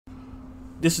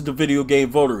This is the Video Game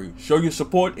Votary. Show your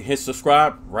support and hit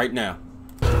subscribe right now.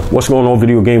 What's going on,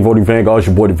 Video Game Voting Vanguard? It's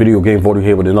your boy, the Video Game Voter,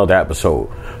 here with another episode.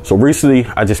 So recently,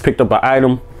 I just picked up an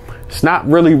item. It's not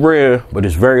really rare, but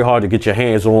it's very hard to get your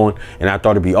hands on, and I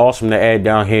thought it'd be awesome to add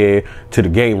down here to the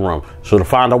game room. So to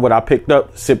find out what I picked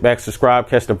up, sit back, subscribe,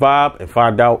 catch the vibe, and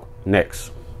find out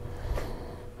next.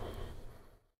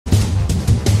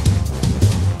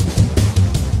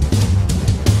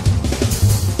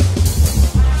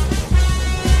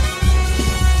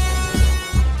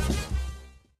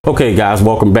 Okay guys,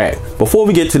 welcome back. Before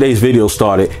we get today's video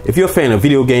started, if you're a fan of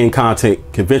video game content,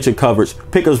 convention coverage,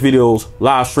 pickups videos,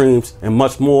 live streams, and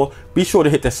much more, be sure to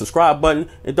hit that subscribe button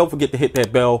and don't forget to hit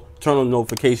that bell, turn on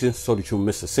notifications so that you won't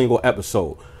miss a single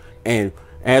episode. And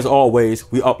as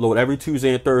always, we upload every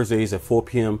Tuesday and Thursdays at 4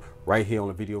 p.m. right here on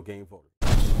the Video Game Voter.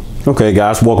 Okay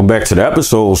guys, welcome back to the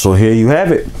episode. So here you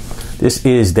have it. This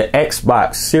is the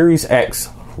Xbox Series X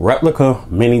replica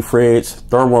mini fridge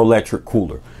thermoelectric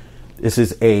cooler. This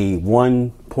is a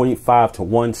 1.5 to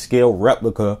 1 scale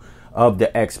replica of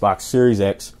the Xbox Series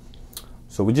X.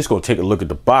 So we're just going to take a look at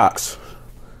the box.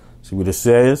 See what it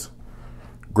says.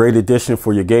 Great addition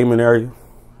for your gaming area.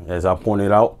 As I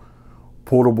pointed out,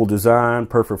 portable design,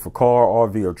 perfect for car,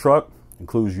 RV, or truck.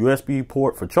 Includes USB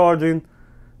port for charging,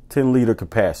 10-liter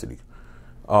capacity.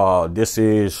 This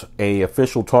is a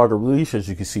official Target release, as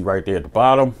you can see right there at the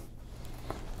bottom.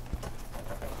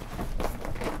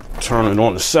 Turn it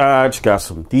on the sides, got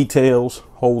some details,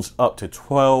 holds up to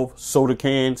 12 soda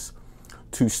cans,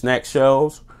 2 snack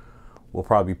shelves. We'll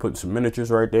probably be putting some miniatures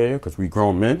right there because we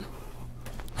grown men.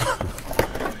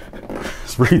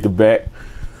 Let's read the back.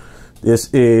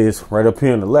 This is right up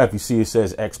here on the left. You see it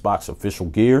says Xbox official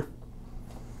gear.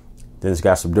 Then it's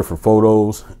got some different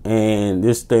photos, and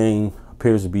this thing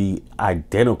appears to be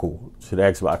identical to the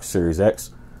Xbox Series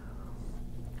X.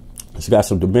 It's got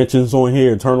some dimensions on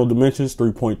here, internal dimensions,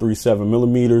 3.37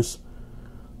 millimeters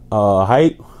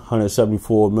height,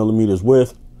 174 millimeters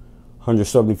width,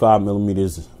 175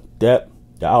 millimeters depth.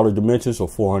 The outer dimensions are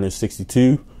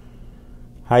 462,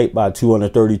 height by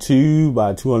 232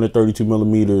 by 232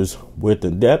 millimeters width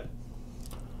and depth.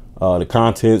 The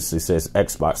contents, it says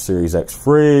Xbox Series X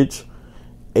fridge,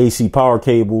 AC power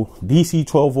cable, DC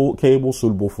 12 volt cable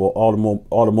suitable for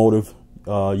automotive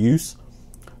use,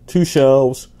 2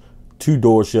 shelves, 2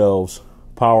 door shelves,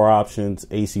 power options,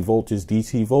 AC voltage,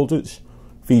 DC voltage.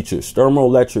 Features: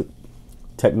 thermoelectric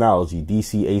technology,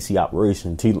 DC AC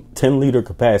operation, 10-liter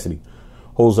capacity,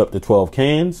 holds up to 12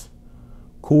 cans,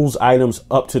 cools items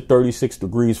up to 36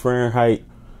 degrees Fahrenheit,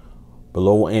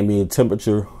 below ambient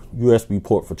temperature, USB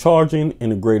port for charging,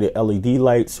 integrated LED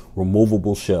lights,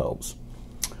 removable shelves.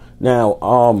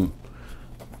 Now,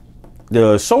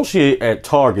 the associate at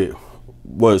Target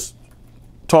was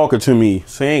talking to me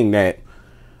saying that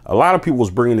a lot of people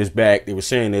was bringing this back. They were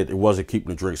saying that it wasn't keeping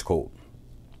the drinks cold.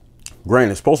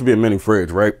 Granted, it's supposed to be a mini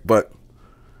fridge, right? But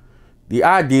the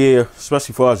idea,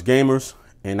 especially for us gamers,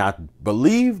 and I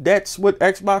believe that's what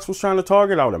Xbox was trying to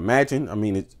target, I would imagine. I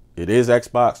mean, it is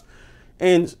Xbox,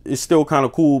 and it's still kind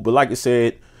of cool. But like I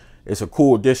said, it's a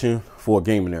cool addition for a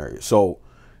gaming area. So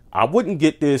I wouldn't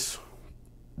get this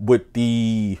with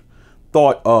the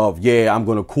thought of, yeah, I'm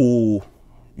going to cool,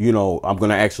 you know, I'm going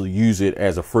to actually use it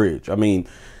as a fridge. I mean,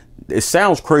 it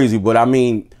sounds crazy, but I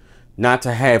mean, not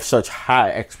to have such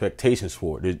high expectations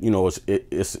for it. You know,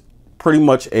 it's pretty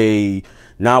much a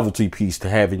novelty piece to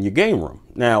have in your game room.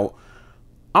 Now,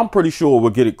 I'm pretty sure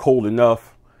we'll get it cold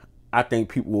enough. I think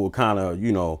people will kind of,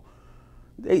 you know,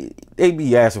 they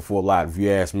be asking for a lot, if you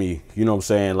ask me. You know what I'm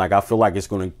saying? Like, I feel like it's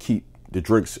going to keep the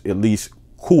drinks at least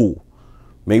cool.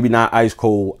 Maybe not ice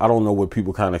cold. I don't know what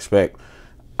people kind of expect.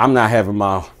 I'm not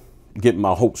getting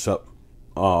my hopes up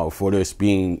for this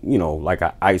being, you know, like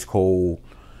an ice cold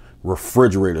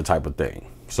refrigerator type of thing.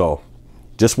 So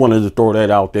just wanted to throw that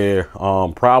out there.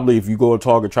 Probably if you go to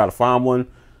Target, try to find one,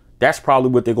 that's probably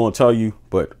what they're going to tell you.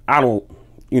 But I don't,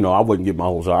 you know, I wouldn't get my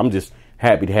hopes up. I'm just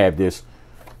happy to have this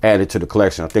added to the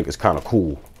collection. I think it's kind of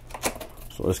cool.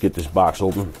 So let's get this box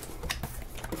open.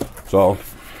 So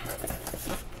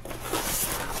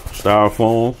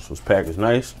styrofoam, so it's packaged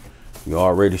nice. You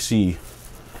already see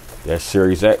that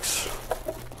Series X,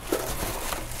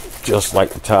 just like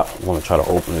the top. I want to try to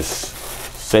open this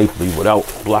safely without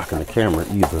blocking the camera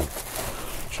either.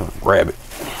 I'm trying to grab it.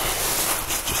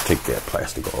 Just take that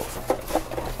plastic off.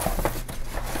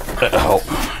 That'll help.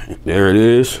 There it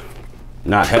is.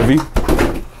 Not heavy.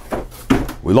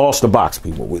 We lost the box,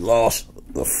 people. We lost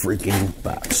the freaking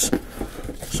box.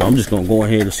 So I'm just going to go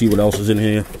ahead and see what else is in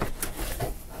here.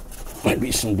 Might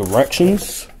be some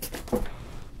directions.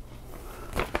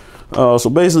 So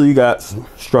basically you got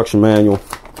instruction manual,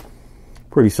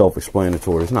 pretty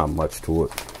self-explanatory. There's not much to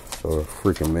it. So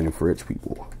freaking mini fridge,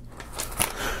 people.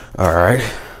 All right,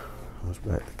 let's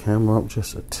back the camera up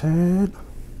just a tad.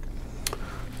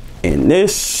 And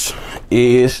this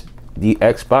is the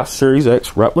Xbox Series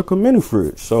X replica mini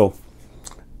fridge. So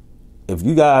if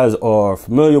you guys are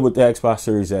familiar with the Xbox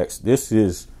Series X, this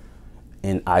is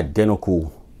an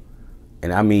identical,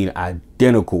 and I mean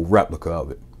identical replica of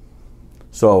it.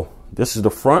 So this is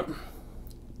the front.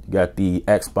 You got the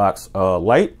Xbox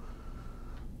light.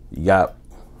 You got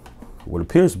what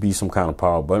appears to be some kind of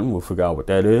power button. We'll figure out what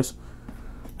that is.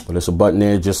 But it's a button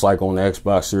there just like on the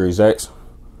Xbox Series X.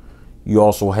 You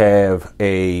also have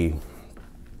a,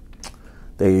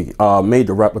 they made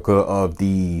the replica of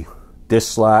the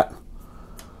disc slot.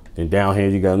 Then down here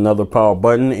you got another power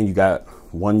button, and you got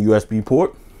one USB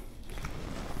port.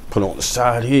 Put on the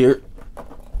side here.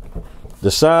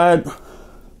 The side,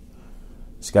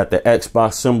 it's got the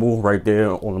Xbox symbol right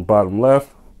there on the bottom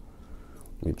left.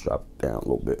 Let me drop it down a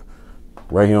little bit.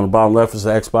 Right here on the bottom left is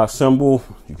the Xbox symbol.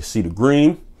 You can see the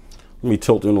green. Let me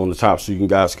tilt it on the top so you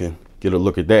guys can get a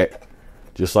look at that.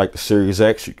 Just like the Series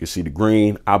X, you can see the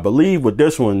green. I believe with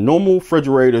this one, normal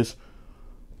refrigerators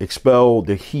expel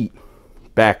the heat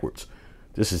backwards.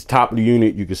 This is top of the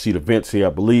unit. You can see the vents here. I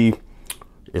believe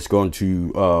it's going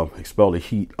to expel the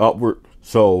heat upward.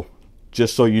 So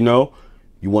just so you know,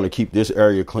 you want to keep this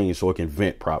area clean so it can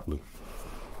vent properly.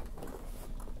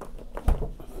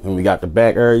 And we got the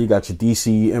back area. You got your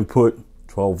DC input,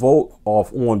 12 volt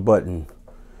off on button.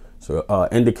 So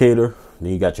indicator.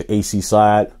 Then you got your AC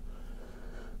side.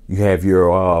 You have your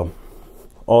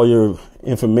all your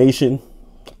information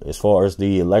as far as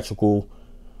the electrical,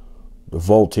 the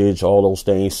voltage, all those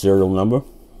things, serial number.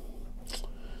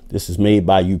 This is made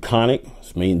by Uconic.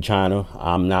 It's made in China.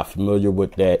 I'm not familiar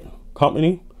with that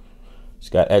company. It's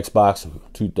got Xbox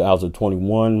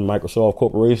 2021, Microsoft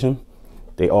Corporation.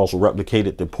 They also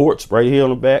replicated the ports right here on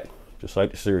the back, just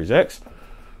like the Series X.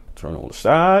 Turn on the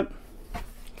side.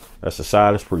 That's the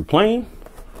side. It's pretty plain.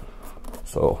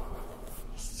 So,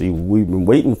 see what we've been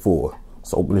waiting for.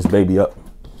 Let's open this baby up.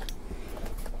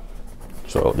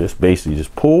 So this basically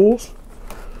just pulls.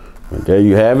 And there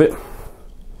you have it.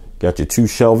 Got your two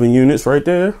shelving units right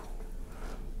there.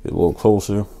 Get a little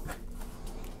closer.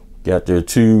 Got your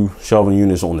two shelving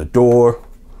units on the door.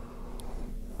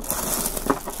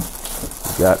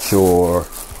 Got your,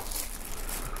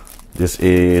 this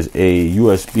is a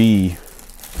USB,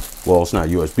 well, it's not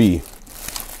USB,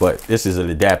 but this is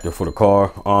an adapter for the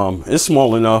car. It's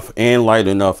small enough and light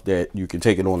enough that you can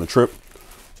take it on a trip.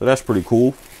 So that's pretty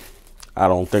cool. I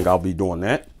don't think I'll be doing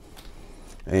that.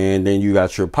 And then you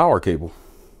got your power cable.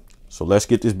 So let's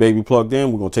get this baby plugged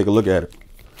in. We're going to take a look at it.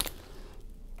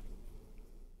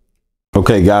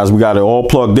 Okay, guys, we got it all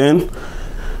plugged in.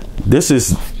 This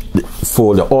is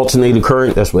for the alternating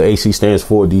current. That's what AC stands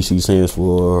for. DC stands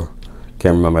for,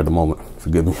 can't remember at the moment.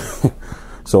 Forgive me.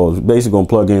 So it's basically going to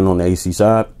plug in on the AC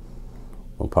side.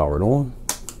 I'll power it on.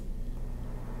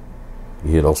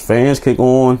 You hear those fans kick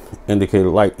on. Indicator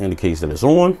light indicates that it's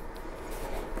on.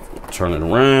 Turn it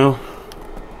around.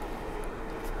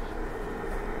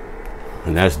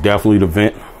 And that's definitely the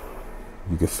vent.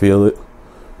 You can feel it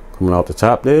coming out the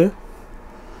top there.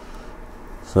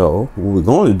 So what we're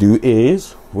going to do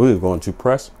is we're going to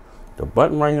press the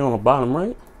button right here on the bottom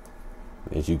right.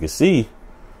 As you can see,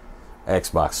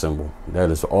 Xbox symbol.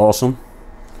 That is awesome.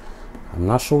 I'm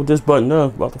not sure what this button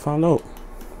does. About to find out.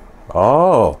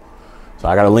 Oh, so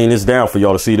I got to lean this down for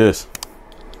y'all to see this.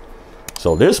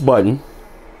 So this button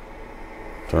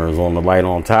turns on the light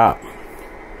on top.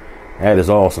 That is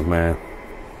awesome, man.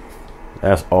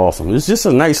 That's awesome. It's just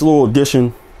a nice little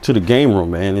addition to the game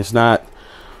room, man. It's not,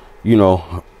 you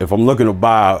know, if I'm looking to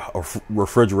buy a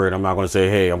refrigerator, I'm not going to say,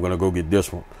 hey, I'm going to go get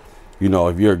this one. You know,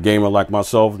 if you're a gamer like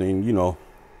myself, then, you know,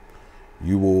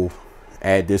 you will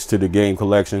add this to the game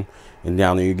collection. And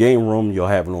down in your game room, you'll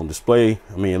have it on display.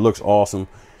 I mean, it looks awesome,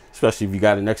 especially if you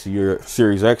got it next to your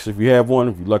Series X, if you have one,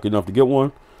 if you're lucky enough to get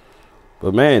one.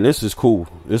 But, man, this is cool.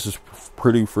 This is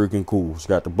pretty freaking cool. It's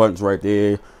got the buttons right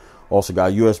there. Also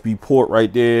got a USB port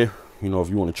right there. You know, if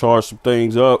you want to charge some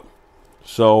things up.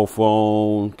 Cell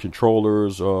phone,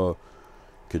 controllers,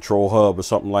 control hub or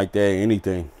something like that,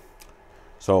 anything.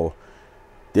 So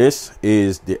this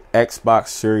is the Xbox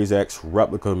Series X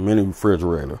replica mini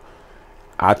refrigerator.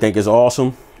 I think it's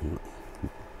awesome.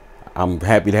 I'm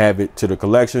happy to have it to the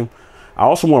collection. I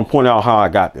also want to point out how I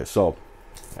got this. So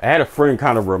I had a friend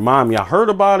kind of remind me. I heard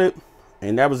about it,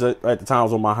 and that was at the time I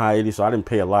was on my hiatus, so I didn't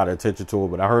pay a lot of attention to it,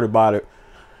 but I heard about it.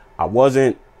 I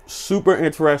wasn't super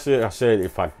interested. I said,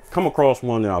 if I come across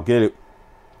one, then I'll get it.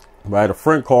 But I had a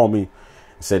friend call me and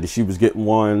said that she was getting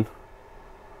one.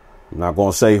 I'm not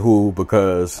going to say who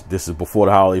because this is before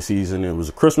the holiday season. It was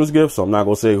a Christmas gift, so I'm not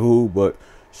going to say who, but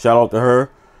shout out to her.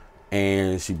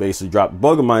 And she basically dropped the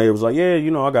bug in my ear. It was like, yeah,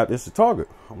 you know, I got this at Target.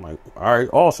 I'm like, all right,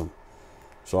 awesome.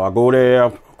 So I go there,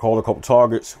 called a couple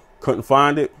Targets, couldn't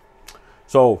find it.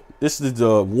 So this is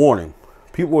the warning.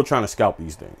 People are trying to scalp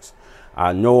these things.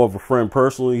 I know of a friend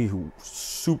personally who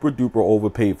super duper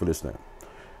overpaid for this thing.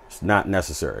 It's not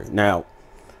necessary. Now,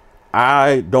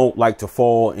 I don't like to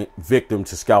fall victim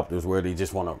to scalpers where they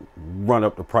just want to run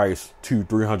up the price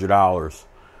 $200-300.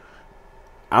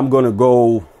 I'm going to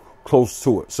go close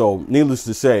to it. So needless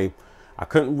to say, I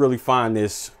couldn't really find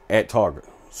this at Target.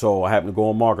 So I happened to go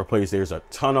on Marketplace. There's a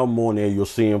ton of them on there. You'll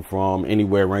see them from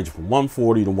anywhere ranging from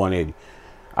 $140 to $180.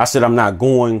 I said I'm not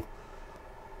going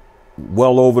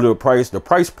well over the price. The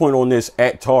price point on this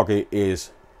at Target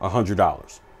is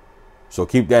 $100. So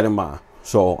keep that in mind.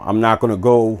 So I'm not going to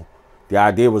go. The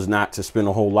idea was not to spend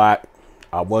a whole lot.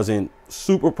 I wasn't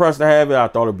super pressed to have it. I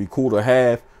thought it'd be cool to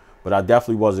have, but I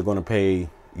definitely wasn't going to pay,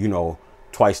 you know,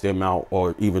 twice the amount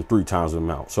or even 3 times the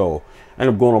amount. So I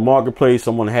ended up going on Marketplace.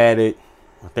 Someone had it,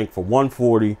 I think, for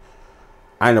 $140.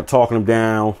 I ended up talking them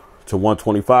down to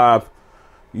 $125.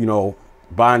 You know,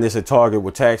 buying this at Target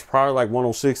with tax, probably like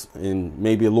 $106 and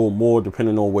maybe a little more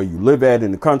depending on where you live at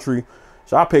in the country.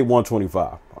 So I paid $125.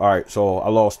 All right, so I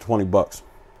lost $20.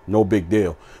 No big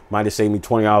deal. Might have saved me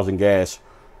 $20 in gas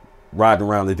riding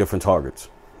around the different Targets.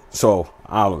 So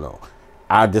I don't know.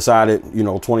 I decided, you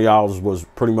know, $20 was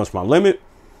pretty much my limit,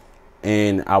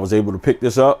 and I was able to pick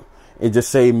this up. It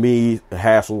just saved me the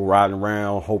hassle riding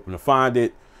around, hoping to find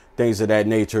it, things of that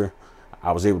nature.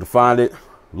 I was able to find it,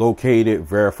 locate it,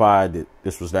 verify that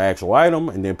this was the actual item,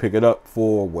 and then pick it up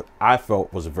for what I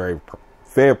felt was a very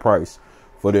fair price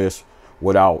for this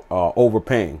without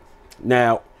overpaying.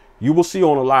 Now, you will see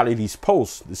on a lot of these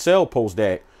posts, the sale posts,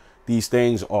 that these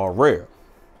things are rare.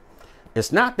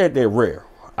 It's not that they're rare.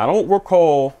 I don't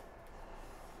recall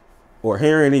or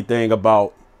hear anything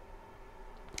about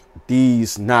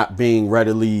these not being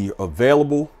readily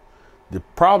available. The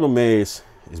problem is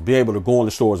being able to go in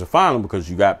the stores and find them, because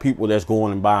you got people that's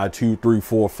going and buying 2, 3,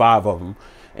 4, 5 of them,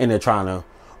 and they're trying to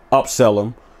upsell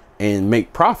them and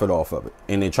make profit off of it.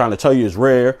 And they're trying to tell you it's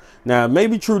rare. Now, it may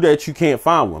be true that you can't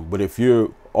find one, but if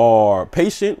you are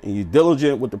patient and you're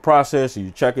diligent with the process and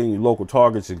you're checking your local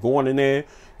Targets and going in there,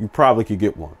 you probably could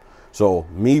get one. So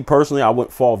me personally, I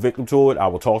wouldn't fall victim to it. I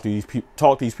will talk these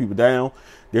people down.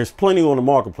 There's plenty on the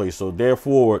Marketplace, so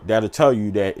therefore that'll tell you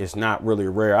that it's not really a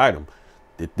rare item.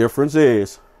 The difference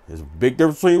is, there's a big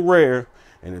difference between rare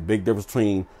and a big difference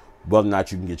between whether or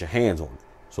not you can get your hands on it.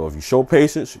 So if you show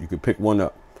patience, you can pick one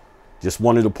up. Just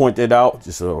wanted to point that out.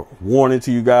 Just a warning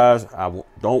to you guys. I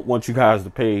don't want you guys to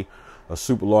pay a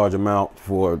super large amount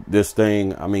for this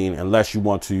thing. I mean, unless you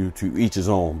want to each his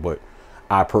own, but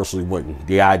I personally wouldn't.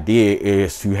 The idea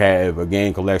is to have a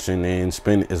game collection and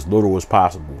spend as little as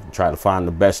possible. Try to find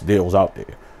the best deals out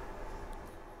there.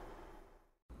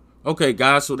 Okay,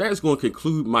 guys, so that's going to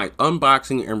conclude my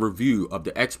unboxing and review of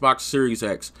the Xbox Series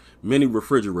X mini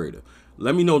refrigerator.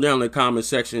 Let me know down in the comment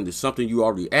section, is something you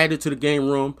already added to the game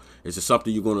room? Is it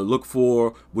something you're going to look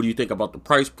for? What do you think about the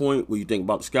price point? What do you think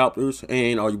about the scalpers?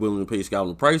 And are you willing to pay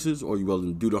scalping prices, or are you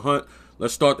willing to do the hunt?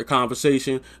 Let's start the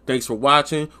conversation. Thanks for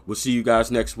watching. We'll see you guys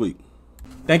next week.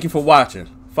 Thank you for watching.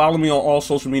 Follow me on all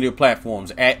social media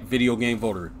platforms at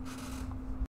VideoGameVotary.